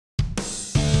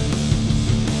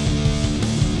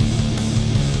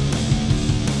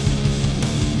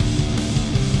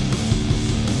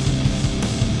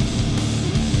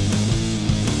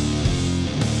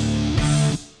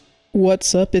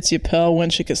What's up? It's your pal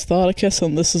Wenchicus Thoticus,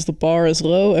 and this is The Bar is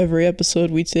Low. Every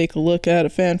episode we take a look at a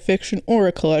fan fiction or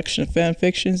a collection of fan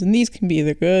fictions, and these can be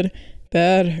either good,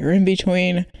 bad, or in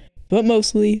between, but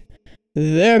mostly,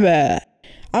 they're bad.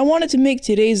 I wanted to make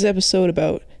today's episode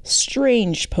about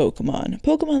strange Pokemon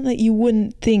that you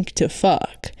wouldn't think to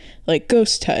fuck, like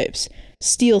ghost types,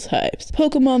 steel types,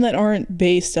 Pokemon that aren't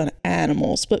based on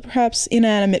animals, but perhaps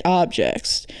inanimate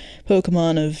objects,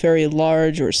 Pokemon of very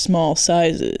large or small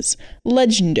sizes,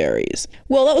 legendaries.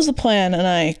 Well, that was the plan, and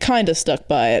I kinda stuck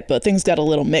by it, but things got a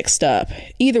little mixed up.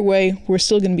 Either way, we're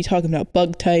still gonna be talking about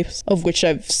bug types, of which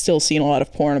I've still seen a lot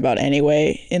of porn about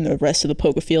anyway in the rest of the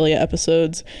Pokephilia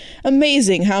episodes.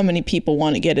 Amazing how many people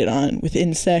want to get it on with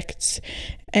insects.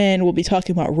 And we'll be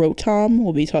talking about Rotom,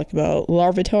 we'll be talking about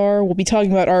Larvitar, we'll be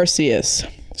talking about Arceus.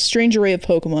 Strange array of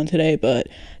Pokemon today, but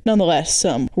nonetheless,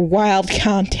 some wild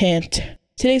content.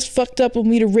 Today's fucked up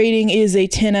meter rating is a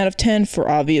 10 out of 10 for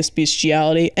obvious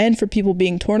bestiality and for people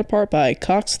being torn apart by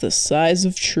cocks the size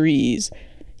of trees.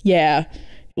 Yeah,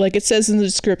 like it says in the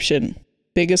description,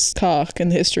 biggest cock in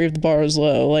the history of the bar is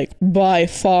low, like by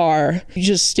far. You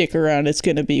just stick around, it's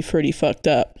gonna be pretty fucked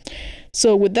up.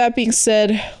 So with that being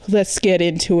said, let's get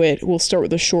into it. We'll start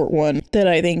with a short one that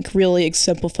I think really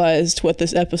exemplifies what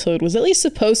this episode was at least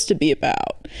supposed to be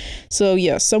about. So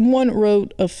yeah, someone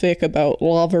wrote a fic about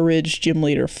Lava Ridge gym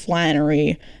leader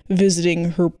Flannery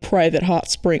visiting her private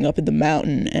hot spring up in the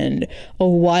mountain, and a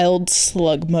wild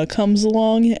slugma comes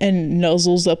along and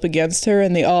nuzzles up against her,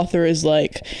 and the author is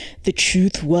like, the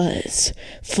truth was,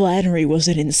 Flannery was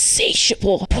an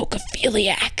insatiable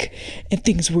pokephiliac, and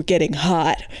things were getting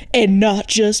hot, and not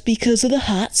just because of the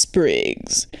hot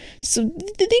springs. So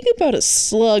the thing about a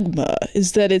slugma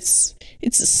is that it's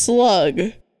a slug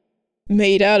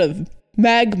made out of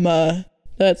magma.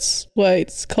 That's why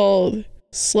it's called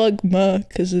slugma,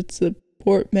 because it's a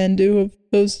portmanteau of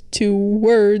those two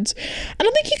words. I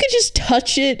don't think you could just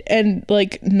touch it and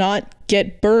like not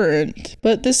get burned,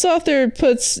 but this author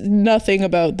puts nothing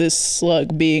about this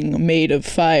slug being made of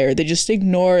fire. They just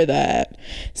ignore that.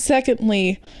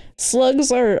 Secondly, slugs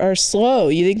are slow.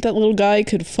 You think that little guy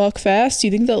could fuck fast?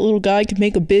 You think that little guy could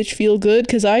make a bitch feel good?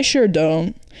 Because I sure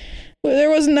don't. Well,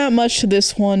 there wasn't that much to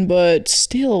this one, but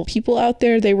still, people out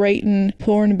there, they writing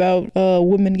porn about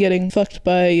women getting fucked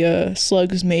by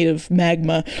slugs made of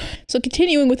magma. So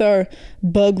continuing with our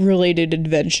bug-related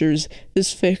adventures,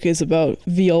 this fic is about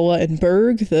Viola and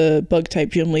Berg, the bug-type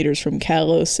gym leaders from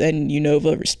Kalos and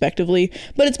Unova, respectively,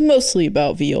 but it's mostly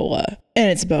about Viola,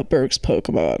 and it's about Berg's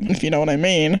Pokemon, if you know what I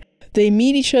mean. They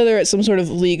meet each other at some sort of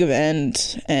league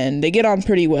event, and they get on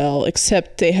pretty well,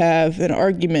 except they have an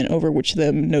argument over which of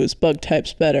them knows bug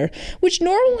types better, which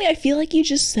normally I feel like you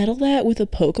just settle that with a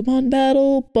Pokemon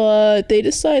battle, but they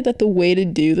decide that the way to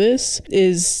do this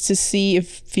is to see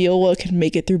if Viola can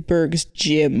make it through Berg's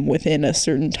gym within a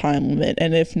certain time limit,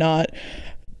 and if not,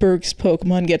 Berg's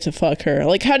Pokemon get to fuck her.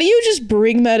 Like, how do you just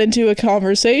bring that into a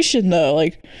conversation, though?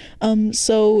 Like,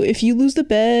 so if you lose the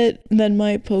bet, then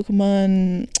my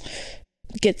Pokemon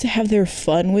get to have their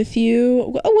fun with you?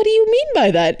 What do you mean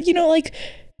by that? You know, like,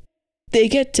 they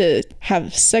get to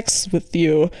have sex with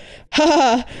you.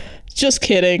 Haha, just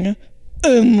kidding.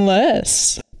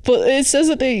 Unless. But it says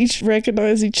that they each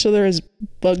recognize each other as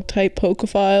bug-type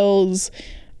Pokephiles.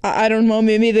 I don't know,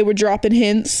 maybe they were dropping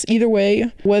hints. Either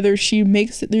way, whether she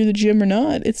makes it through the gym or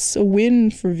not, it's a win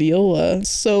for Viola.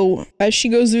 So as she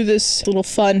goes through this little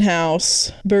fun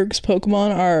house, Berg's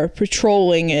Pokemon are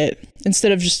patrolling it.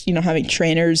 Instead of just, having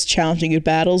trainers challenging in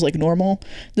battles like normal.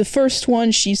 The first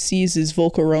one she sees is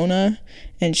Volcarona,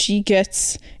 and she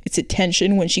gets its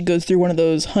attention when she goes through one of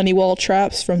those Honeywall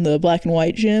traps from the Black and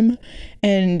White gym.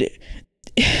 And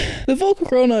the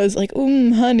Volcarona is like,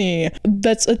 honey,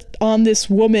 that's on this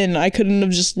woman. I couldn't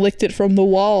have just licked it from the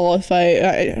wall if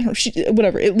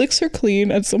whatever. It licks her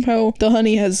clean, and somehow the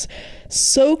honey has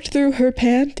soaked through her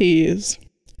panties.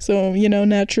 So,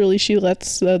 naturally she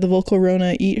lets the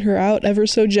Volcarona eat her out ever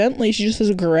so gently. She just has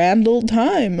a grand old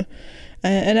time.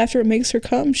 And after it makes her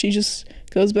come, she just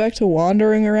goes back to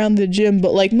wandering around the gym,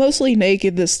 but like mostly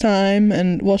naked this time,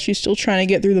 and while she's still trying to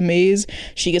get through the maze,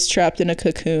 she gets trapped in a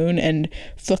cocoon and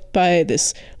fucked by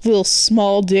this little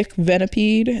small dick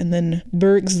Venipede, and then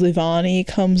Berg's Livani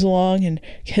comes along and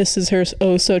kisses her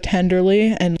oh so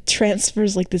tenderly and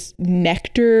transfers like this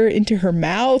nectar into her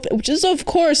mouth, which is of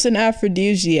course an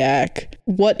aphrodisiac.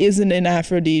 What isn't an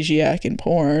aphrodisiac in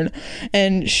porn?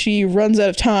 And she runs out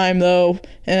of time though,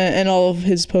 and all of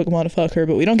his Pokemon to fuck her,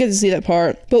 but we don't get to see that part.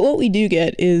 But what we do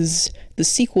get is the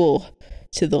sequel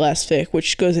to the last fic,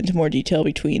 which goes into more detail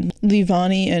between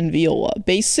Livani and Viola.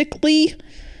 Basically,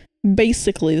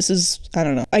 Basically, this is, I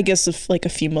don't know, I guess if like a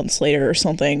few months later or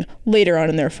something, later on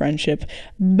in their friendship.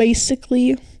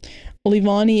 Basically,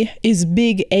 Olivani is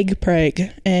big egg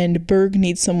preg, and Berg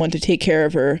needs someone to take care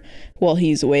of her while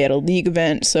he's away at a league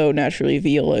event, so naturally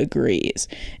Viola agrees.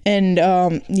 And,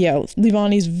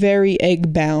 Livani's very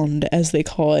egg-bound, as they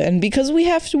call it, and because we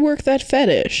have to work that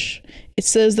fetish, it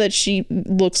says that she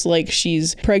looks like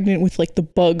she's pregnant with, like, the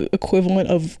bug equivalent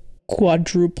of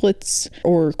quadruplets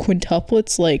or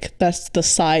quintuplets, like that's the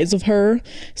size of her.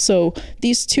 So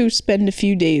these two spend a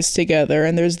few days together,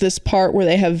 and there's this part where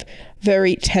they have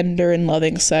very tender and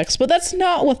loving sex, but that's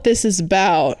not what this is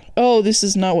about. Oh, this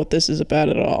is not what this is about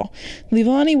at all.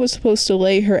 Livani was supposed to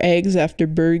lay her eggs after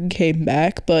Berg came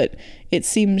back, but it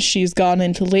seems she's gone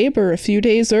into labor a few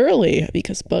days early,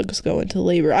 because bugs go into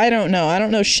labor. I don't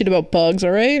know shit about bugs,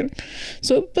 all right?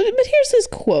 So but here's this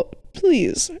quote,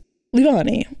 please.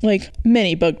 Livani, like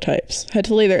many bug types, had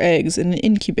to lay their eggs in an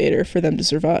incubator for them to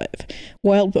survive.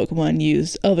 Wild Pokemon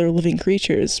used other living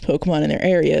creatures, Pokemon in their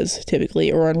areas, typically,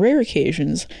 or on rare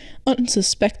occasions,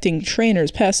 unsuspecting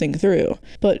trainers passing through,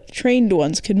 but trained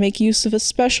ones could make use of a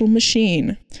special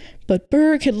machine. But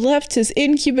Berg had left his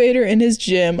incubator in his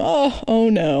gym, oh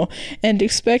no, and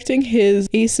expecting his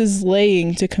ace's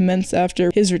laying to commence after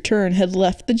his return had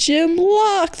left the gym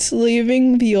locked,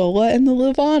 leaving Viola and the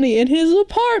Livani in his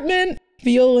apartment.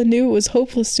 Viola knew it was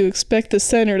hopeless to expect the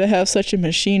center to have such a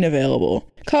machine available.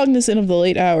 Cognizant of the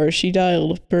late hour, she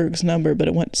dialed Berg's number, but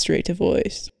it went straight to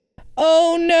voice.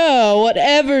 Oh no,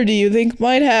 whatever do you think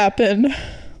might happen?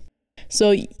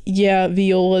 So yeah,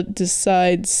 Viola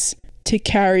decides to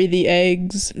carry the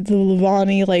eggs. The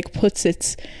Livani like puts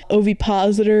its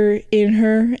ovipositor in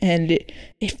her, and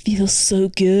it feels so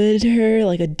good to her,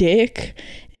 like a dick,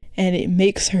 and it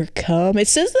makes her come. It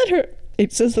says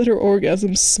that her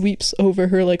orgasm sweeps over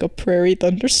her like a prairie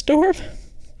thunderstorm.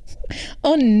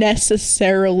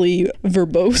 Unnecessarily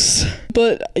verbose.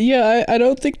 But yeah, I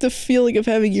don't think the feeling of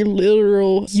having your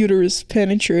literal uterus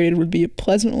penetrated would be a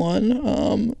pleasant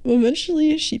one.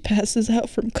 Eventually she passes out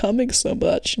from coming so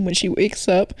much, and when she wakes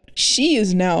up, she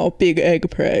is now big egg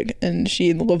preg, and she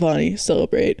and Livani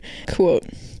celebrate. Quote,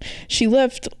 she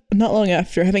left not long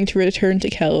after, having to return to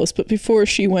Kalos, but before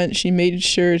she went, she made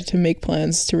sure to make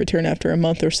plans to return after a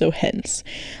month or so hence.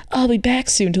 I'll be back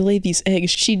soon to lay these eggs,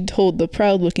 she'd told the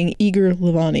proud-looking, eager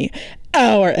Livani.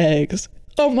 Our eggs.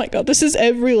 Oh my god, this is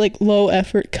every, like,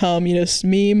 low-effort communist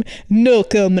meme. No,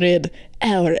 comrade,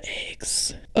 our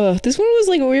eggs. This one was,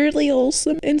 like, weirdly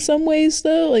wholesome in some ways,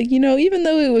 though. Like, you know, even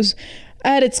though it was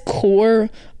at its core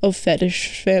of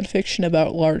fetish fanfiction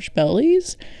about large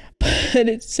bellies, but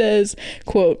it says,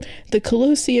 quote, the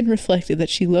Colossian reflected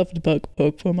that she loved bug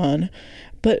Pokemon,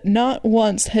 but not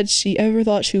once had she ever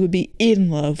thought she would be in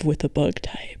love with a bug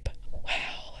type.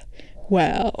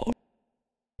 Wow.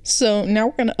 So now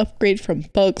we're going to upgrade from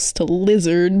bugs to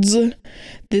lizards.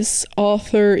 This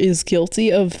author is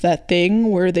guilty of that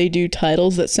thing where they do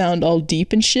titles that sound all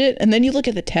deep and shit, and then you look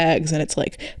at the tags and it's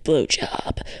like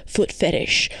blowjob, foot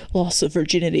fetish, loss of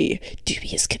virginity,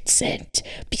 dubious consent,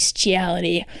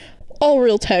 bestiality. All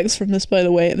real tags from this, by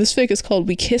the way. This fic is called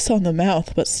We Kiss on the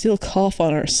Mouth but Still Cough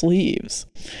on Our Sleeves.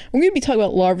 We're going to be talking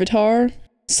about Larvitar.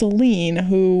 Celine,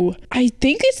 who I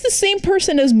think it's the same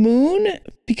person as Moon,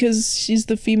 because she's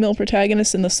the female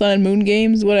protagonist in the Sun and Moon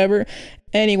games, whatever.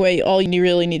 Anyway, all you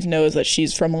really need to know is that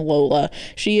she's from Alola.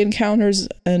 She encounters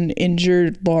an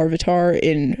injured Larvitar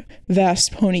in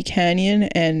Vast Pony Canyon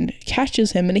and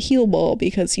catches him in a heal ball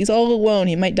because he's all alone.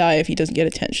 He might die if he doesn't get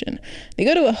attention. They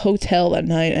go to a hotel that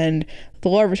night, and the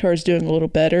Larvitar is doing a little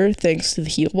better thanks to the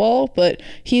heal ball, but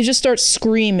he just starts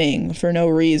screaming for no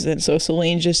reason, so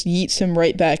Celine just yeets him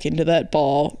right back into that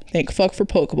ball. Thank fuck for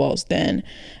Pokeballs then.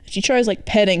 She tries like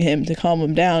petting him to calm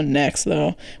him down next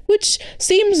though, which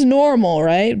seems normal,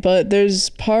 right? But there's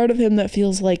part of him that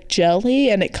feels like jelly,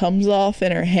 and it comes off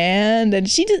in her hand, and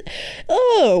she just,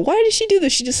 why did she do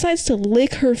this? She decides to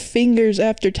lick her fingers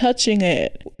after touching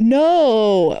it.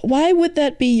 No, why would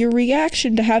that be your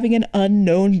reaction to having an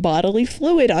unknown bodily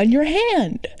fluid on your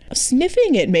hand?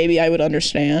 Sniffing it, maybe I would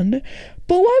understand,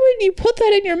 but why wouldn't you put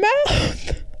that in your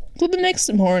mouth? So the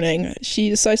next morning,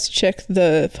 she decides to check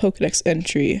the Pokedex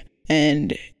entry,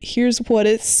 and here's what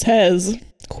it says.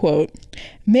 Quote,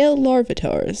 Male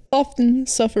larvatars often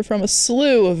suffer from a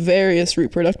slew of various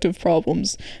reproductive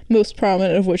problems, most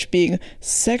prominent of which being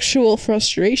sexual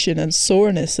frustration and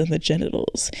soreness in the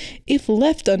genitals. If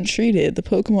left untreated, the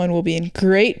Pokemon will be in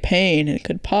great pain and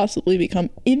could possibly become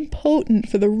impotent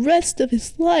for the rest of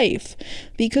his life.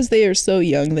 Because they are so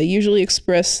young, they usually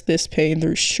express this pain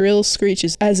through shrill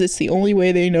screeches, as it's the only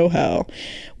way they know how.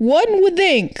 One would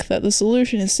think that the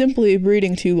solution is simply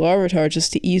breeding two Larvitar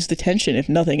just to ease the tension, if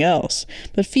nothing else.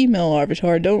 But female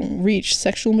Larvitar don't reach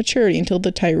sexual maturity until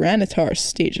the Tyranitar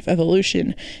stage of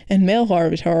evolution, and male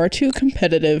Larvitar are too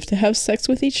competitive to have sex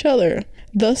with each other.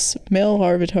 Thus, male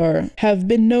Larvitar have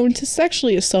been known to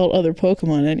sexually assault other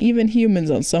Pokemon and even humans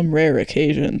on some rare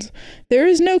occasions. There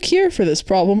is no cure for this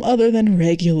problem other than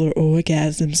regular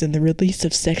orgasms and the release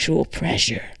of sexual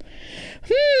pressure.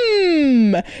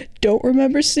 Don't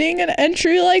remember seeing an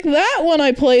entry like that when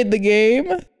I played the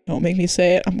game. Don't make me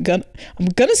say it. I'm gonna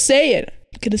say it.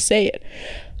 I'm gonna say it.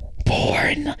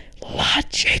 Born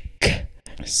logic.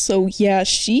 So yeah,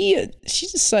 she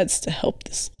decides to help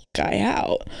this guy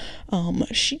out.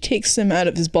 She takes him out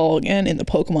of his ball again in the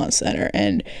Pokemon Center,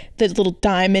 and the little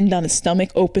diamond on his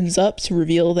stomach opens up to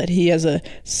reveal that he has a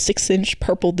 6-inch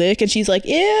purple dick, and she's like,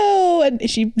 ew, and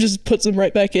she just puts him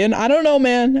right back in. I don't know,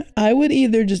 man. I would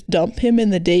either just dump him in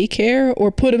the daycare or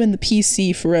put him in the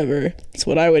PC forever. That's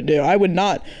what I would do. I would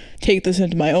not take this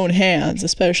into my own hands,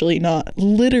 especially not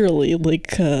literally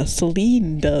like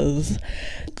Celine does.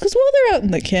 Because while they're out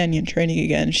in the canyon training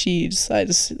again, she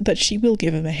decides that she will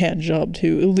give him a hand job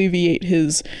to alleviate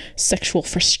his sexual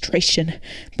frustration.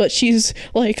 But she's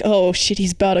like, oh shit,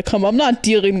 he's about to come. I'm not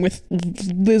dealing with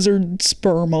lizard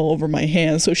sperm all over my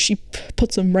hands. So she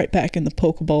puts him right back in the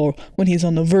Pokeball when he's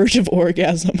on the verge of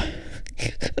orgasm.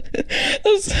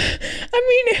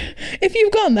 If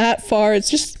you've gone that far,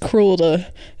 it's just cruel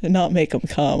to not make him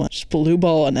come. Just blue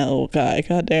ball on that little guy.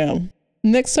 Goddamn.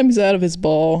 Next time he's out of his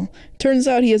ball, turns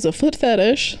out he has a foot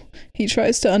fetish. He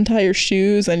tries to untie her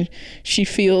shoes, and she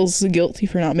feels guilty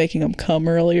for not making him come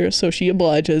earlier, so she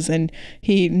obliges, and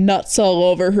he nuts all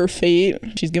over her feet.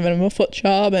 She's giving him a foot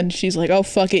job, and she's like, oh,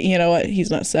 fuck it, you know what?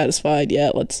 He's not satisfied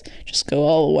yet. Let's just go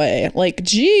all the way. Like,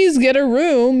 geez, get a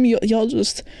room. Y'all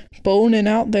just boning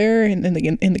out there in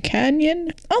the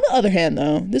canyon. On the other hand,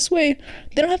 though, this way,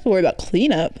 they don't have to worry about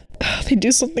cleanup. They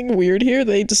do something weird here.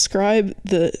 They describe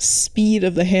the speed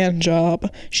of the hand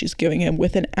job she's giving him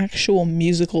with an actual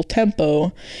musical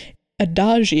tempo,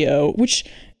 adagio, which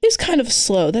is kind of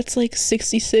slow. That's like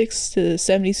 66 to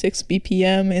 76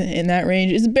 BPM in that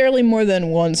range. It's barely more than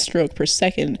 1 stroke per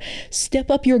second.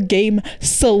 Step up your game,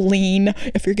 Celine.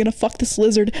 If you're gonna fuck this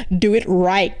lizard, do it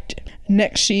right.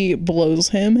 Next, she blows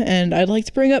him, and I'd like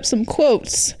to bring up some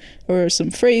quotes or some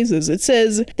phrases. It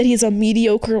says that he has a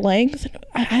mediocre length.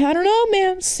 I don't know,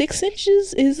 man. 6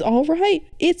 inches is all right.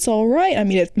 It's all right. I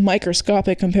mean, it's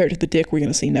microscopic compared to the dick we're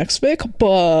going to see next Vic,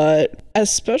 but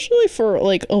especially for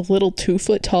like a little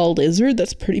 2-foot tall lizard,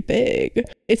 that's pretty big.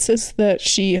 It says that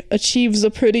she achieves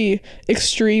a pretty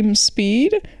extreme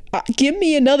speed. Give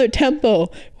me another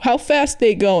tempo. How fast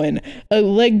they going?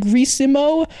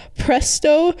 Allegrissimo,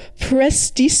 presto,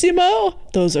 prestissimo?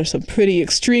 Those are some pretty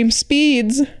extreme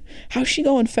speeds. How's she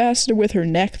going faster with her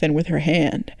neck than with her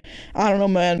hand? I don't know,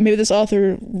 man. Maybe this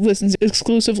author listens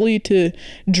exclusively to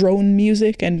drone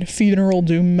music and funeral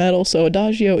doom metal, so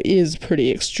adagio is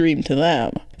pretty extreme to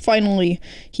them. Finally,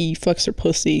 he fucks her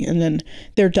pussy, and then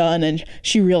they're done, and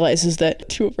she realizes that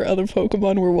 2 of her other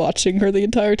Pokemon were watching her the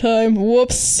entire time.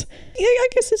 Whoops. Yeah, I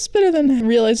guess it's better than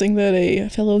realizing that a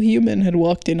fellow human had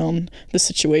walked in on the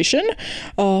situation.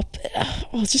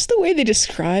 Just the way they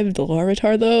described the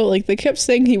Larvitar, though, like, they kept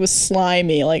saying he was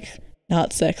slimy, like,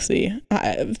 not sexy.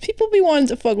 People be wanting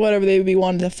to fuck whatever they be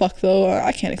wanting to fuck, though.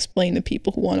 I can't explain to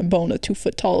people who want to bone a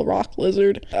 2-foot tall rock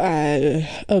lizard.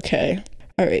 Okay.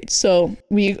 Alright, so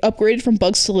we upgraded from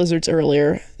bugs to lizards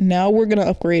earlier. Now we're gonna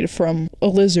upgrade from a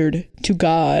lizard to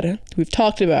God. We've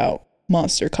talked about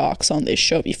monster cocks on this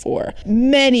show before.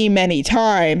 Many, many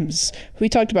times. We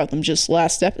talked about them just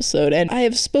last episode, and I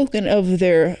have spoken of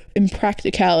their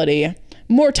impracticality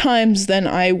more times than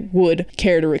I would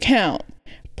care to recount.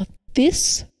 But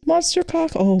this monster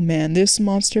cock, oh man, this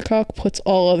monster cock puts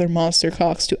all other monster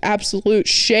cocks to absolute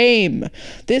shame.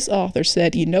 This author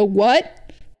said, you know what?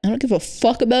 I don't give a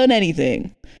fuck about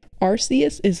anything.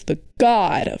 Arceus is the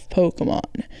god of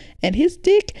Pokemon, and his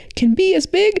dick can be as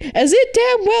big as it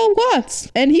damn well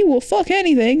wants, and he will fuck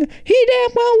anything he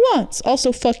damn well wants.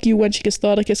 Also, fuck you, Wenchicus,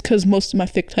 because most of my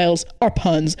fic titles are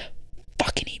puns.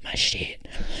 Fucking eat my shit.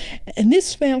 In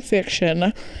this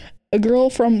fanfiction, a girl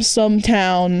from some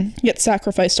town gets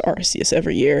sacrificed to Arceus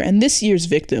every year, and this year's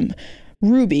victim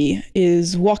Ruby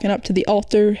is walking up to the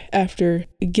altar after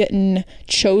getting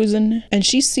chosen, and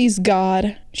she sees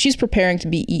God. She's preparing to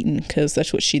be eaten because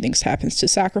that's what she thinks happens to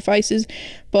sacrifices.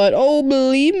 But oh,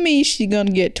 believe me, she's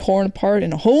gonna get torn apart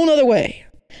in a whole nother way.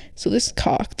 So this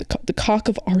cock, the cock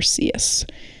of Arceus,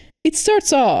 it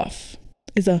starts off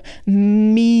as a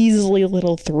measly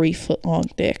little 3-foot long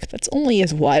dick that's only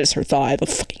as wide as her thigh, the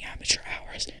fucking amateur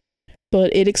hours.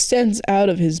 But it extends out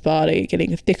of his body,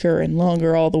 getting thicker and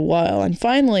longer all the while, and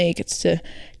finally it gets to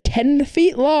 10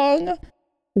 feet long,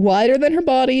 wider than her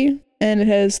body, and it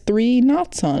has 3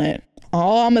 knots on it.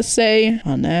 All I'm gonna say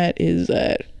on that is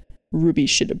that Ruby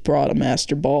should have brought a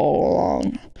master ball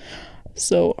along.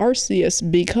 So Arceus,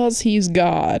 because he's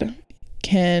God,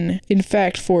 can in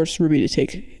fact force Ruby to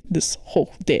take this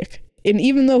whole dick. And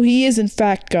even though he is in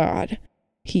fact God,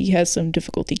 he has some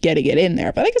difficulty getting it in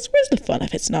there. But I guess where's the fun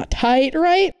if it's not tight,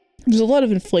 right? There's a lot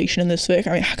of inflation in this fic.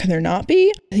 I mean, how can there not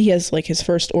be? He has like his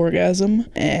first orgasm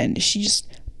and she just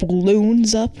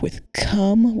balloons up with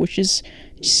cum, which is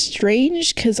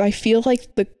strange because I feel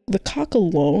like the cock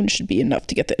alone should be enough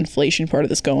to get the inflation part of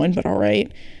this going. But all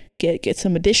right, get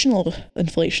some additional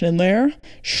inflation in there.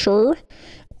 Sure.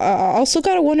 Also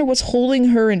gotta wonder what's holding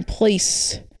her in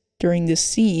place during this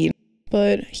scene.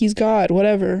 But he's God,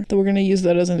 whatever. We're gonna use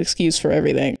that as an excuse for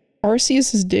everything.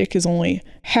 Arceus's dick is only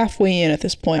halfway in at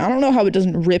this point. I don't know how it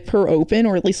doesn't rip her open,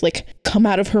 or at least like come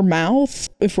out of her mouth,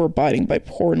 if we're abiding by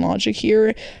porn logic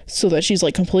here, so that she's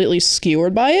like completely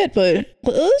skewered by it. But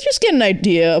let's just get an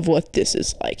idea of what this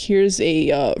is like. Here's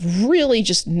a really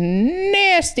just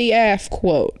nasty AF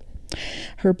quote.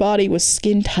 Her body was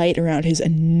skin tight around his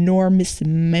enormous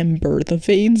member. The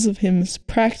veins of him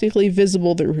practically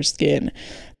visible through her skin.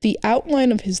 The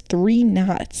outline of his 3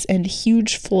 knots and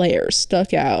huge flares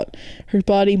stuck out, her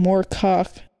body more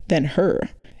cock than her.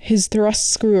 His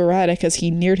thrusts grew erratic as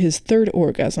he neared his 3rd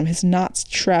orgasm, his knots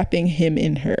trapping him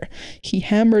in her. He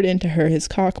hammered into her, his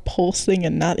cock pulsing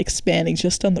and not expanding,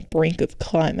 just on the brink of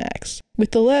climax.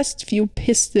 With the last few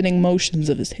pistoning motions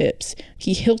of his hips,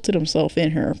 he hilted himself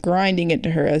in her, grinding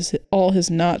into her as all his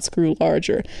knots grew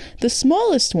larger. The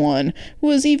smallest one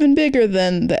was even bigger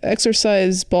than the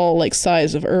exercise ball-like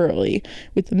size of Early,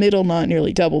 with the middle knot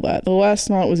nearly double that. The last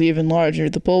knot was even larger,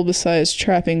 the bulbous size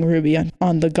trapping Ruby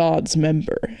on the god's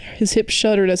member. His hips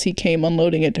shuddered as he came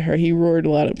unloading into her. He roared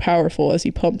loud and powerful as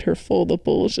he pumped her full, the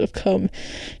bulge of cum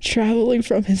traveling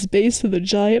from his base to the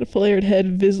giant flared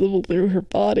head visible through her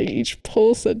body. Each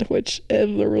pulse at which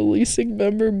of the releasing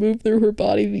member moved through her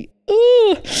body,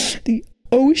 the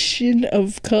ocean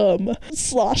of cum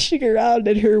sloshing around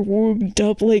in her womb,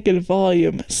 doubling in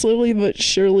volume. Slowly but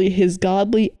surely his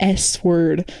godly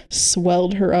S-word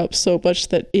swelled her up so much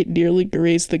that it nearly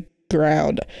grazed the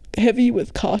ground, heavy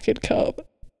with cock and cum.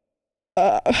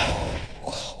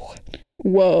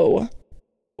 Whoa.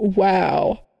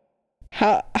 Wow.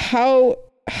 How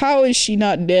is she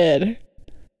not dead?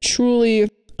 Truly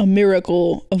a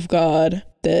miracle of God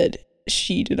that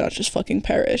she did not just fucking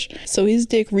perish. So his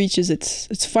dick reaches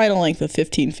its final length of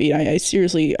 15 feet. I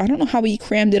seriously, I don't know how he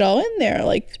crammed it all in there.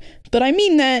 Like, but I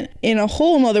mean that in a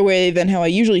whole nother way than how I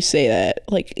usually say that.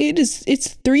 Like,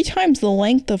 it's 3 times the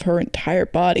length of her entire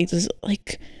body. Does it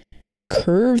like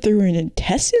curve through her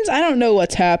intestines? I don't know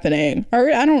what's happening.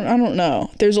 I don't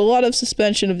know. There's a lot of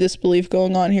suspension of disbelief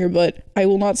going on here, but I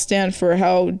will not stand for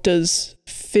how does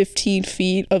 15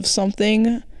 feet of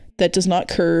something that does not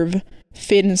curve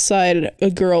fit inside a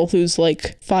girl who's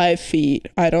like 5 feet.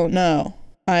 I don't know.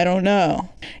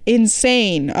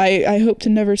 Insane. I hope to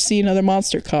never see another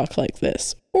monster cock like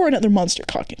this, or another monster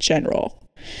cock in general.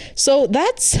 So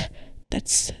that's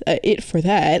it for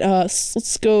that.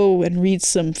 Let's go and read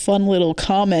some fun little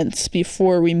comments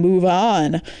before we move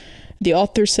on. The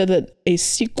author said that a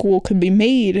sequel could be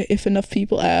made if enough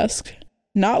people ask.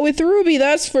 Not with Ruby,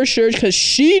 that's for sure, because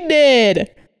she did.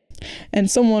 And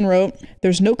someone wrote,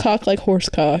 "There's no cock like horse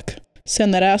cock.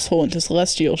 Send that asshole into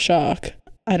celestial shock."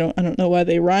 I don't know why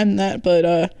they rhymed that,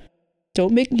 but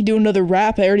don't make me do another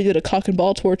rap. I already did a cock and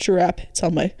ball torture rap. It's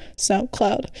on my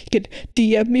SoundCloud. You can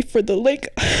DM me for the link.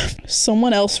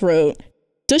 Someone else wrote,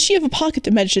 "Does she have a pocket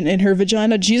dimension in her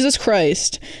vagina? Jesus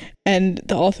Christ." And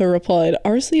the author replied,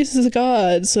 "Arceus is a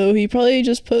god, so he probably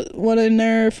just put one in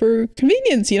there for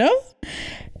convenience, you know?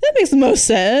 That makes the most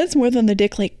sense, more than the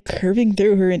dick like curving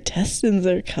through her intestines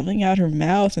or coming out her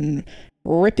mouth and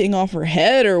ripping off her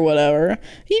head or whatever.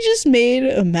 He just made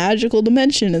a magical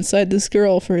dimension inside this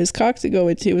girl for his cock to go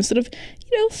into instead of,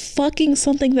 fucking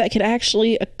something that could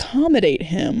actually accommodate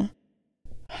him.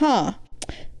 Huh.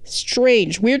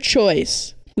 Strange. Weird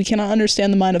choice. We cannot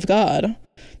understand the mind of God.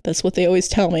 That's what they always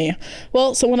tell me."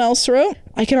 Well, someone else wrote,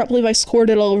 "I cannot believe I scored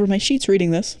it all over my sheets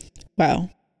reading this. Wow.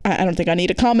 I don't think I need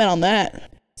to comment on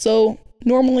that. So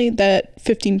normally that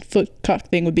 15-foot cock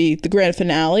thing would be the grand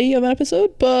finale of an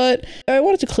episode, but I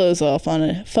wanted to close off on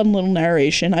a fun little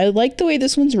narration. I like the way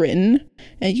this one's written,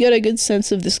 and you get a good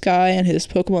sense of this guy and his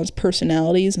Pokemon's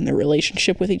personalities and their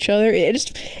relationship with each other.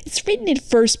 It's written in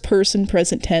first person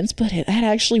present tense, but that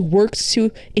actually works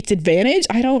to its advantage.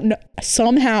 I don't know.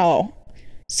 Somehow.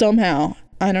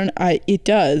 It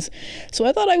does. So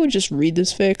I thought I would just read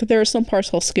this fic. There are some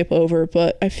parts I'll skip over,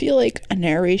 but I feel like a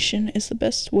narration is the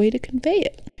best way to convey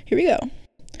it. Here we go.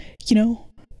 You know,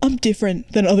 I'm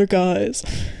different than other guys.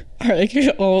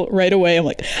 All right away, I'm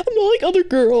like, I'm not like other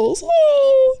girls.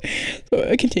 Oh. So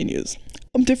it continues.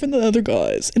 I'm different than other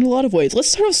guys in a lot of ways.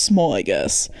 Let's start off small, I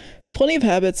guess. Plenty of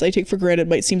habits I take for granted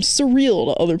might seem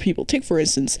surreal to other people. Take, for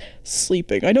instance,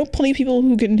 sleeping. I know plenty of people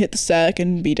who can hit the sack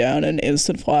and be down an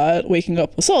instant flat, waking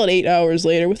up a solid 8 hours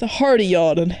later with a hearty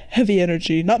yawn and heavy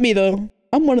energy. Not me, though.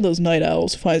 I'm one of those night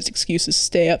owls who finds excuses to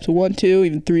stay up to 1, 2,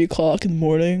 even 3 o'clock in the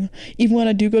morning. Even when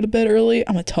I do go to bed early,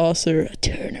 I'm a tosser, a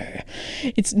turner.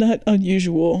 It's not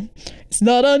unusual. It's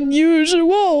not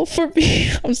unusual for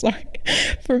me. I'm sorry.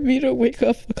 For me to wake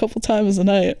up a couple times a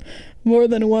night. More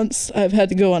than once, I've had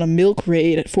to go on a milk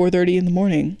raid at 4:30 in the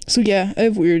morning. So yeah, I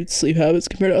have weird sleep habits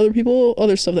compared to other people.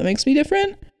 Other stuff that makes me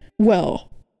different?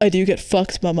 Well, I do get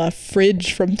fucked by my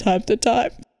fridge from time to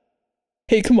time.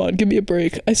 Hey, come on, give me a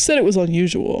break. I said it was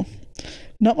unusual.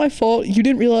 Not my fault. You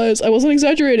didn't realize I wasn't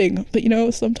exaggerating. But you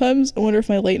know, sometimes I wonder if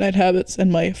my late night habits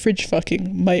and my fridge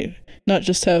fucking might not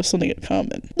just have something in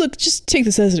common. Look, just take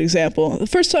this as an example. The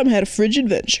first time I had a fridge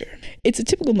adventure. It's a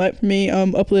typical night for me.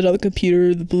 I'm up late on the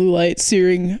computer, the blue light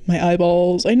searing my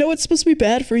eyeballs. I know it's supposed to be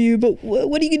bad for you, but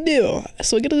what are you gonna do?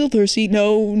 So I get a little thirsty.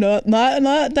 No, not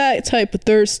that type of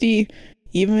thirsty.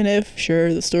 Even if,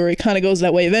 sure, the story kind of goes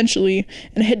that way eventually.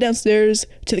 And I head downstairs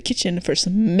to the kitchen for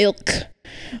some milk.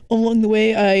 Along the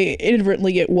way, I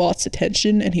inadvertently get Watt's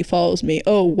attention, and he follows me.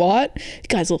 Oh, Watt? The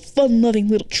guy's a fun-loving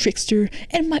little trickster,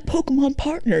 and my Pokemon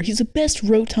partner. He's the best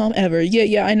Rotom ever.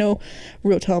 Yeah, I know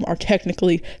Rotom are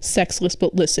technically sexless,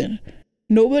 but listen.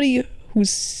 Nobody who's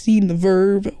seen the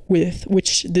verb with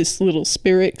which this little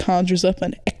spirit conjures up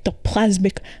an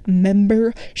ectoplasmic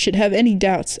member should have any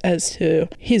doubts as to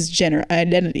his gender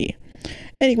identity.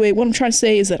 Anyway, what I'm trying to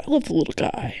say is that I love the little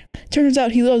guy. Turns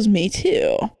out he loves me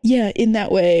too. Yeah, in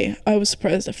that way, I was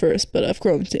surprised at first, but I've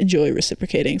grown to enjoy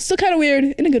reciprocating. Still kind of weird,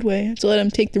 in a good way, to let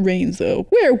him take the reins though.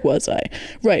 Where was I?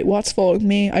 Right, Watt's following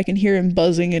me. I can hear him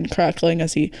buzzing and crackling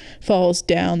as he follows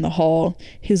down the hall.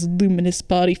 His luminous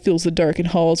body fills the darkened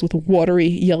halls with a watery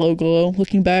yellow glow.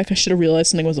 Looking back, I should have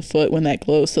realized something was afoot when that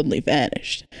glow suddenly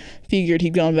vanished. Figured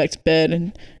he'd gone back to bed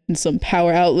and in some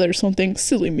power outlet or something.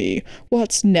 Silly me.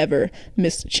 Watts never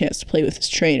missed a chance to play with his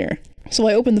trainer. So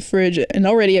I open the fridge, and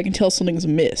already I can tell something's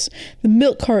amiss. The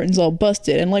milk carton's all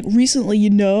busted, and like recently,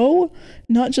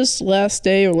 not just last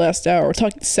day or last hour, we're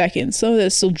talking seconds. Some of that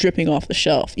is still dripping off the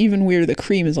shelf. Even weirder, the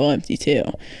cream is all empty too.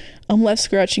 I'm left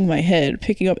scratching my head,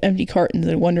 picking up empty cartons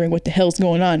and wondering what the hell's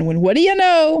going on, when what do you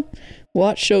know?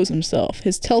 Watt shows himself.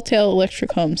 His telltale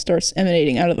electric hum starts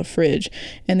emanating out of the fridge,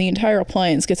 and the entire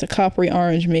appliance gets a coppery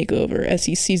orange makeover as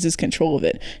he seizes control of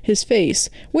it. His face,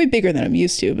 way bigger than I'm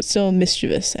used to, but still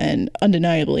mischievous and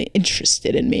undeniably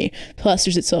interested in me,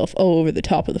 plasters itself all over the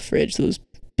top of the fridge, those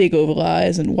big oval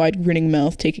eyes and wide grinning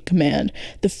mouth taking command.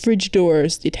 The fridge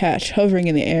doors detach, hovering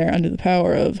in the air under the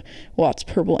power of Watt's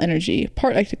purple energy.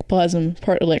 Part ectoplasm,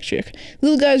 part electric.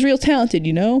 Little guy's real talented,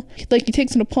 Like he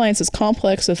takes an appliance as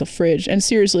complex as a fridge, and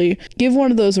seriously, give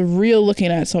one of those a real looking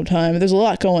at sometime. There's a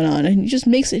lot going on, and he just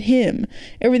makes it him.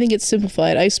 Everything gets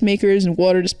simplified. Ice makers and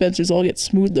water dispensers all get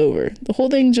smoothed over. The whole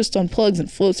thing just unplugs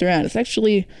and floats around. It's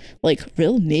actually,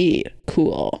 real neat.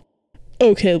 Cool.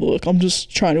 Okay, look, I'm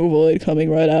just trying to avoid coming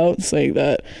right out and saying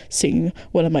that seeing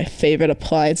one of my favorite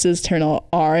appliances turn all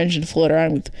orange and float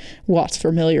around with Watt's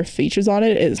familiar features on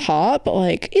it is hot, but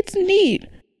it's neat.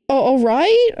 Oh,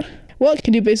 alright? Watt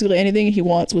can do basically anything he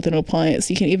wants with an appliance.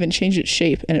 He can even change its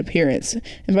shape and appearance,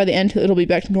 and by the end it'll be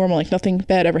back to normal like nothing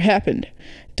bad ever happened.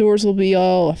 Doors will be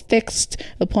all fixed,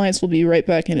 appliance will be right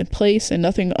back in place, and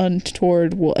nothing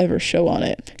untoward will ever show on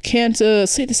it. Can't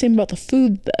say the same about the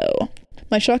food, though.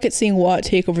 My shock at seeing Watt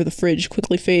take over the fridge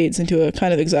quickly fades into a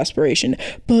kind of exasperation.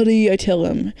 Buddy, I tell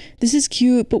him, this is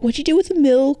cute, but what'd you do with the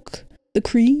milk? The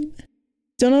cream?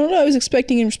 Don't know what I was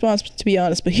expecting in response, to be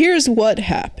honest, but here's what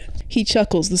happened. He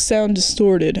chuckles, the sound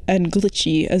distorted and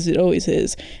glitchy as it always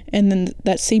is, and then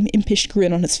that same impish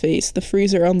grin on his face. The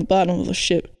freezer on the bottom of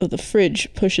the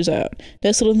fridge pushes out.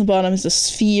 Nestled in the bottom is a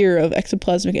sphere of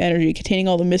ectoplasmic energy containing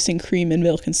all the missing cream and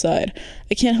milk inside.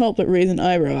 I can't help but raise an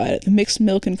eyebrow at it. The mixed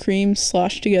milk and cream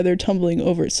sloshed together, tumbling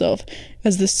over itself.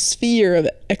 as the sphere of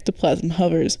ectoplasm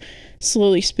hovers,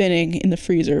 slowly spinning in the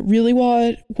freezer. Really,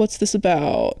 Watt? What's this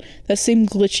about? That same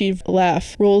glitchy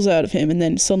laugh rolls out of him, and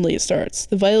then suddenly it starts.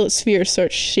 The violet sphere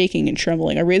starts shaking and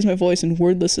trembling. I raise my voice in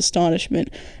wordless astonishment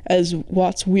as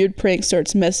Watt's weird prank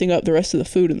starts messing up the rest of the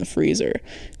food in the freezer.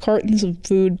 Cartons of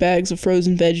food, bags of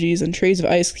frozen veggies, and trays of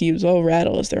ice cubes all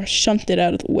rattle as they're shunted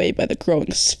out of the way by the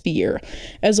growing sphere.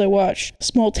 As I watch,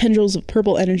 small tendrils of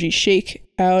purple energy shake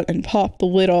out and pop the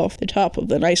lid off the top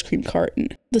of an ice cream carton.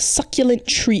 The succulent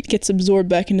treat gets absorbed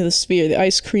back into the sphere, the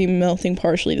ice cream melting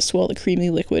partially to swell the creamy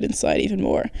liquid inside even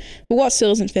more. But Watt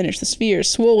still isn't finished. The sphere,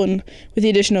 swollen with the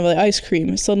addition of the ice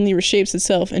cream, suddenly reshapes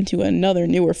itself into another,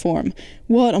 newer form.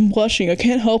 What? I'm blushing. I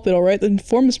can't help it, alright? The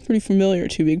form is pretty familiar.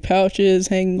 Two big pouches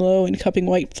hanging low and cupping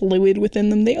white fluid within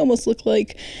them. They almost look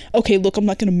like... Okay, look, I'm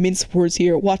not gonna mince words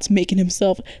here. Watt's making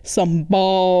himself some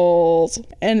balls.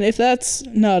 And if that's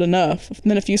not enough,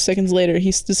 then a few seconds later,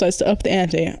 he decides to up the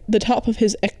ante. The top of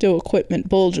his ecto-equipment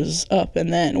bulges up,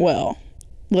 and then, well,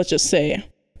 let's just say,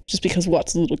 just because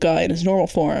Watt's a little guy in his normal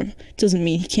form doesn't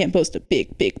mean he can't boast a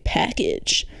big, big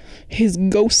package. His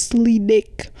ghostly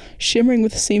dick, shimmering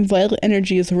with the same violet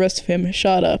energy as the rest of him,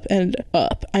 shot up and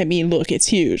up. I mean, look, it's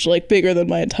huge, like bigger than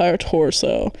my entire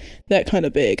torso. That kind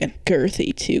of big, and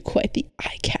girthy too, quite the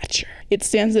eye-catcher. It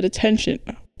stands at attention,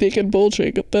 big and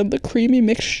bulging, then the creamy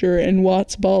mixture in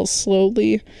Watt's balls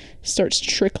slowly starts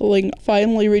trickling,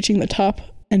 finally reaching the top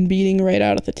and beating right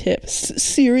out at the tip.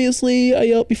 Seriously? I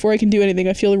yelp before I can do anything.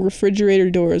 I feel the refrigerator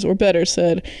doors, or better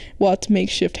said, Watt's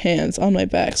makeshift hands on my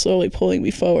back, slowly pulling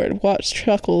me forward. Watt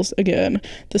chuckles again,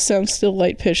 the sound still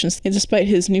light-pitched, and despite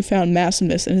his newfound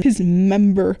massiveness and his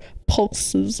member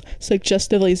pulses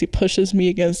suggestively as he pushes me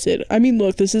against it. I mean,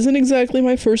 look, this isn't exactly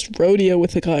my first rodeo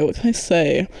with a guy, what can I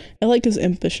say? I like his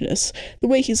impishness, the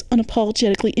way he's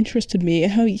unapologetically interested in me,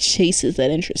 and how he chases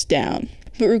that interest down.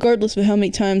 But regardless of how many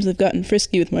times I've gotten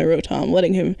frisky with my Rotom,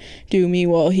 letting him do me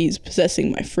while he's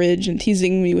possessing my fridge and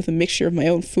teasing me with a mixture of my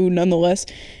own food nonetheless,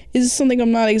 is something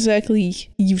I'm not exactly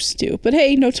used to. But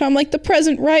hey, no time like the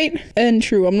present, right? And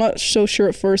true, I'm not so sure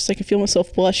at first. I can feel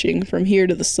myself blushing from here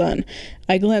to the sun.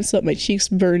 I glance up, my cheeks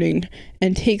burning,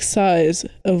 and take size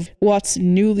of Watt's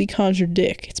newly conjured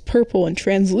dick. It's purple and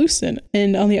translucent,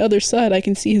 and on the other side I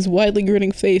can see his widely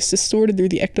grinning face distorted through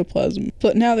the ectoplasm.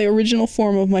 But now the original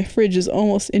form of my fridge is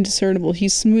almost indiscernible.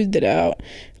 He's smoothed it out,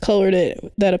 colored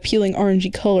it that appealing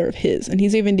orangey color of his, and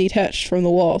he's even detached from the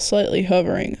wall, slightly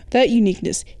hovering. That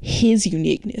uniqueness, his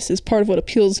uniqueness, is part of what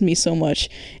appeals to me so much,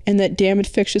 and that damn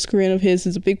infectious grin of his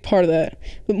is a big part of that.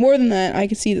 But more than that, I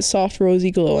can see the soft rosy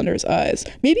glow under his eyes.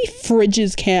 Maybe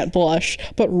fridges can't blush,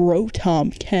 but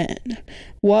Rotom can.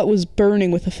 Watt was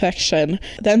burning with affection.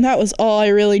 Then that was all I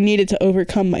really needed to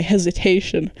overcome my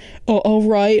hesitation. Oh, all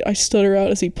right, I stutter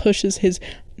out as he pushes his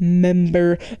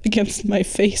member against my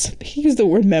face. He used the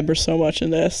word member so much in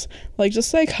this. Like,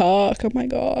 just like cock. Oh my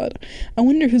god. I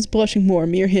wonder who's blushing more,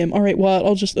 me or him. Alright, Watt,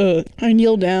 I'll just, I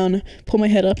kneel down, pull my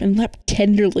head up, and lap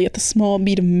tenderly at the small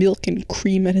bead of milk and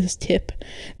cream at his tip.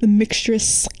 The mixture is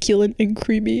succulent and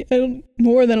creamy, and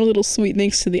more than a little sweet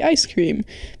thanks to the ice cream.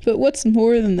 But what's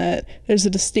more than that, there's a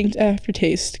distinct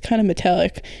aftertaste, kind of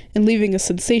metallic, and leaving a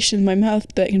sensation in my mouth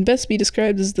that can best be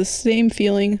described as the same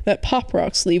feeling that Pop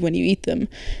Rocks leave when you eat them.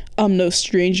 I'm no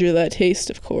stranger to that taste,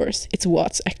 of course. It's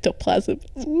Watt's ectoplasm.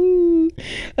 Ooh.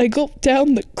 I gulp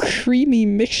down the creamy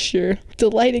mixture,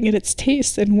 delighting in its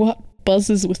taste, and Watt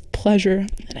buzzes with pleasure,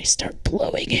 and I start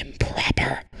blowing him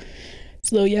proper.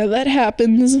 So yeah, that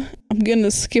happens. I'm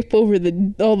gonna skip over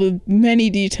all the many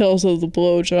details of the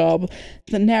blowjob.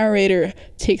 The narrator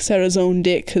takes out his own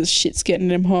dick because shit's getting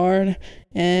him hard,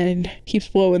 and keeps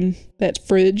blowing that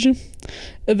fridge.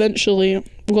 Eventually,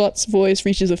 Watt's voice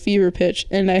reaches a fever pitch,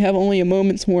 and I have only a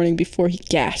moment's warning before he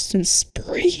gasps and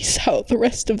sprees out the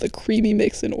rest of the creamy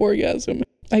mix in orgasm.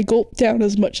 I gulp down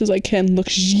as much as I can,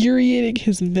 luxuriating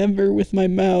his member with my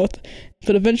mouth,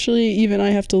 but eventually even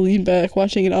I have to lean back,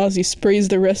 watching an Aussie sprays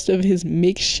the rest of his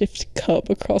makeshift cup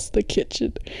across the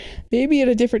kitchen. Maybe at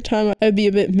a different time I'd be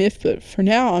a bit miffed, but for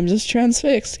now I'm just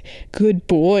transfixed. Good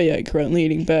boy, I grunt,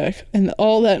 leaning back, and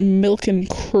all that milk and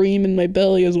cream in my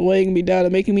belly is weighing me down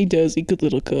and making me dozy. Good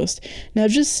little ghost. Now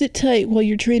just sit tight while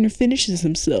your trainer finishes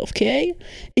himself, okay?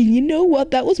 And you know what?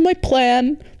 That was my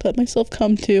plan. Let myself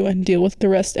come to and deal with the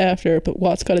rest after, but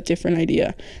Watt's got a different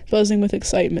idea. Buzzing with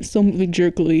excitement, still moving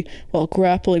jerkily, while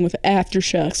grappling with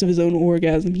aftershocks of his own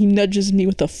orgasm, he nudges me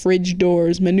with the fridge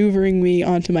doors, maneuvering me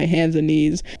onto my hands and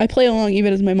knees. I play along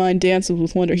even as my mind dances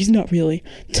with wonder. He's not really.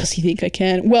 Does he think I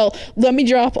can? Well, let me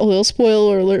drop a little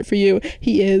spoiler alert for you.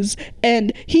 He is,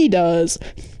 and he does.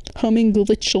 Humming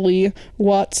glitchily,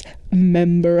 Watt's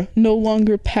member, no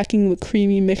longer packing the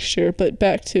creamy mixture, but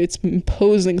back to its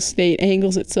imposing state,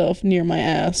 angles itself near my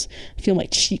ass. I feel my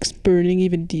cheeks burning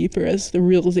even deeper as the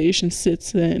realization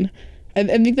sits in. I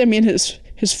think that meant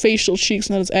his facial cheeks,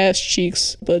 not his ass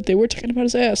cheeks, but they were talking about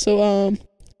his ass. So,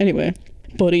 anyway,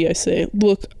 buddy, I say,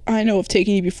 look, I know I've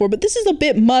taken you before, but this is a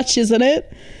bit much, isn't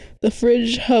it? The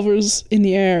fridge hovers in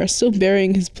the air, still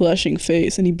burying his blushing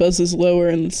face, and he buzzes lower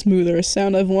and smoother, a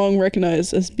sound I've long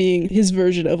recognized as being his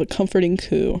version of a comforting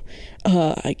coo.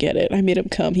 I get it. I made him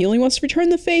come. He only wants to return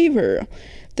the favor.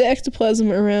 The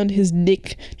ectoplasm around his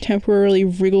dick temporarily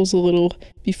wriggles a little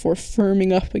before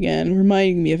firming up again,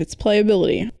 reminding me of its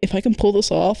pliability. If I can pull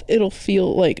this off, it'll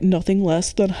feel like nothing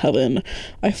less than heaven.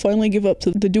 I finally give up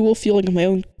to the dual feeling of my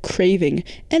own craving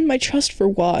and my trust for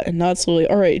Watt and nod slowly.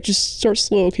 Alright, just start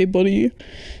slow, okay, buddy?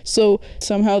 So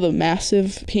somehow the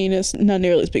massive penis, not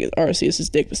nearly as big as Arceus'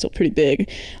 dick, but still pretty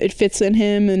big, it fits in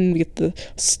him, and we get the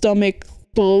stomach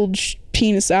bulge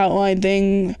penis outline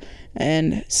thing.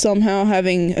 And somehow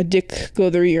having a dick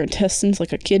go through your intestines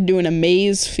like a kid doing a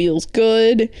maze feels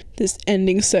good. This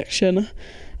ending section,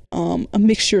 a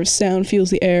mixture of sound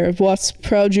fills the air. Watt's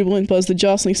proud jubilant buzz, the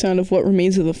jostling sound of what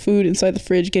remains of the food inside the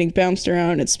fridge getting bounced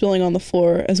around and spilling on the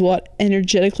floor as Watt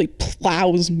energetically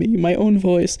plows me, my own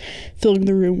voice filling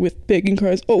the room with begging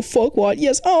cries. Oh fuck, Watt,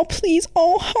 yes, oh please,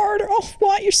 oh harder, oh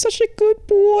Watt, you're such a good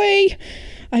boy.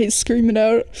 I scream it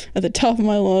out at the top of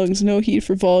my lungs, no heed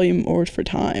for volume or for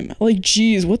time. Like,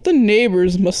 geez, what the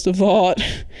neighbors must have thought.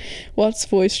 Watt's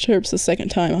voice chirps a second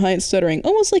time, high and stuttering,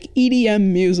 almost like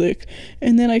EDM music.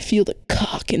 And then I feel the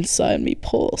cock inside me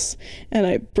pulse. And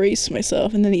I brace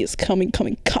myself, and then he is coming.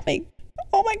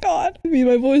 Oh my god.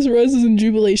 My voice rises in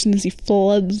jubilation as he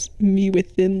floods me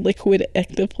within liquid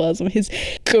ectoplasm, his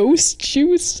ghost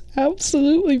juice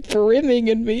absolutely brimming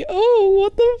in me. Oh,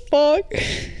 what the fuck?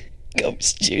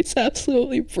 Ghost juice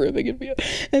absolutely brimming in me,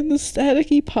 and the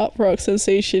staticky pop rock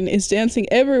sensation is dancing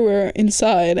everywhere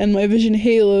inside, and my vision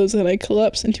halos and I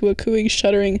collapse into a cooing,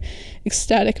 shuddering,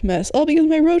 ecstatic mess, all because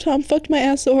my Rotom fucked my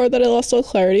ass so hard that I lost all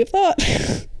clarity of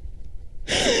thought.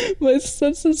 My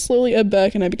senses slowly ebb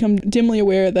back, and I become dimly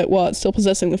aware that Watt, still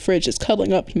possessing the fridge, is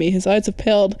cuddling up to me. His eyes have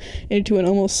paled into an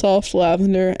almost soft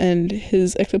lavender, and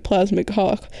his ectoplasmic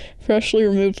cock, freshly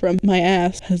removed from my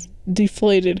ass, has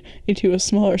deflated into a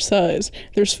smaller size.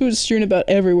 There's food strewn about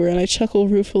everywhere, and I chuckle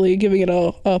ruefully, giving it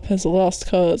all up as a lost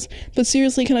cause. But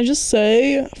seriously, can I just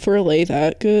say, for a lay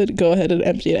that good, go ahead and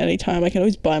empty at any time. I can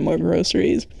always buy more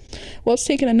groceries. Well, it's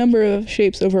taken a number of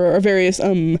shapes over our various,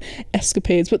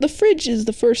 escapades, but the fridge is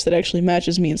the first that actually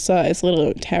matches me in size, let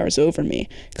alone towers over me.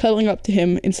 Cuddling up to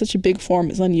him in such a big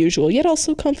form is unusual, yet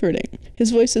also comforting.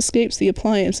 His voice escapes the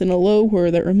appliance in a low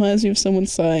whir that reminds me of someone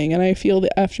sighing, and I feel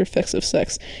the after effects of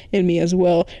sex in me as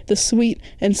well, the sweet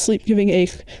and sleep-giving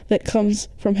ache that comes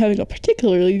from having a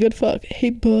particularly good fuck. Hey,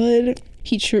 bud,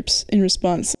 he chirps in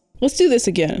response. Let's do this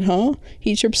again, huh?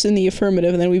 He chirps in the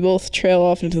affirmative, and then we both trail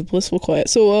off into the blissful quiet.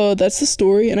 So, that's the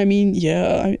story, and I mean,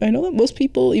 yeah, I know that most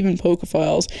people, even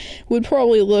pokephiles, would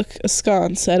probably look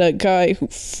askance at a guy who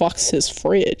fucks his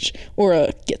fridge,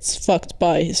 or gets fucked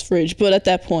by his fridge, but at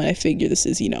that point, I figure this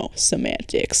is,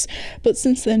 semantics. But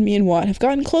since then, me and Watt have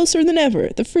gotten closer than ever.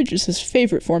 The fridge is his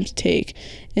favorite form to take,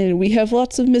 and we have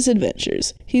lots of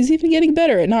misadventures. He's even getting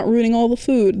better at not ruining all the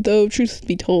food, though, truth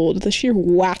be told, the sheer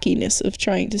wackiness of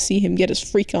trying to see him get his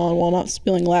freak on while not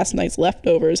spilling last night's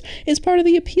leftovers is part of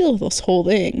the appeal of this whole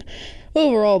thing.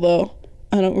 Overall, though,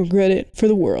 I don't regret it for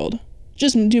the world.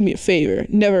 Just do me a favor,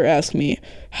 never ask me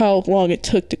how long it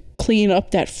took to clean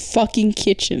up that fucking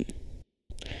kitchen.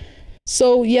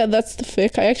 So, yeah, that's the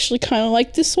fic. I actually kind of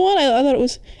liked this one. I thought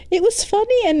it was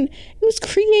funny and it was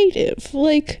creative.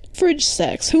 Like, fridge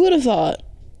sex. Who would have thought?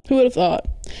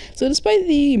 So despite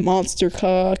the monster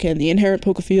cock and the inherent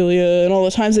Pokephilia and all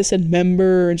the times they said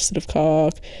member instead of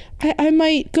cock, I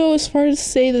might go as far as to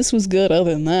say this was good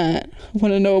other than that. I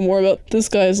want to know more about this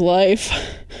guy's life,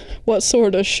 what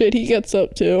sort of shit he gets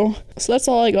up to. So that's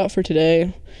all I got for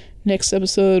today. Next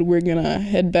episode, we're gonna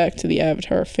head back to the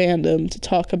Avatar fandom to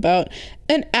talk about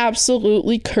an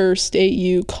absolutely cursed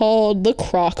AU called the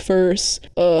Crocverse.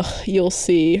 You'll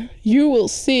see. You will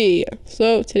see.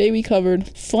 So, today we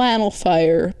covered Flannel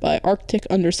Fire by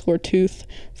Arctic_Tooth,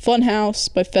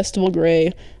 Funhouse by Festival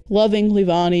Grey, Loving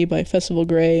Livani by Festival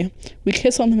Grey, We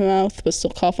Kiss on the Mouth but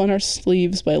Still Cough on Our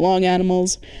Sleeves by Long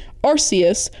Animals,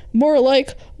 Arceus, more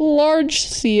like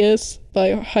Largeus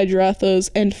by Hydrathos,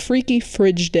 and Freaky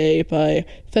Fridge Day by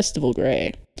Festival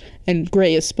Grey. And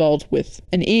Grey is spelled with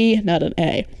an E, not an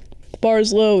A. Bar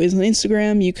is Low is on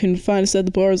Instagram. You can find us at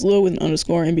the Bar is Low with an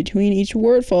underscore in between each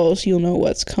word follow, so you'll know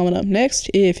what's coming up next.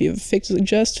 If you have a fic to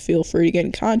suggest, feel free to get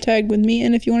in contact with me,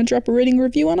 and if you want to drop a rating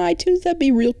review on iTunes, that'd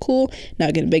be real cool.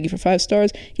 Not gonna beg you for 5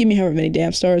 stars. Give me however many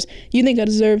damn stars you think I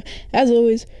deserve. As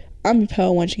always, I'm your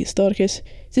pal, Wenchicus.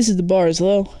 This is the Bar is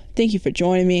Low. Thank you for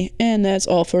joining me, and that's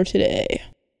all for today.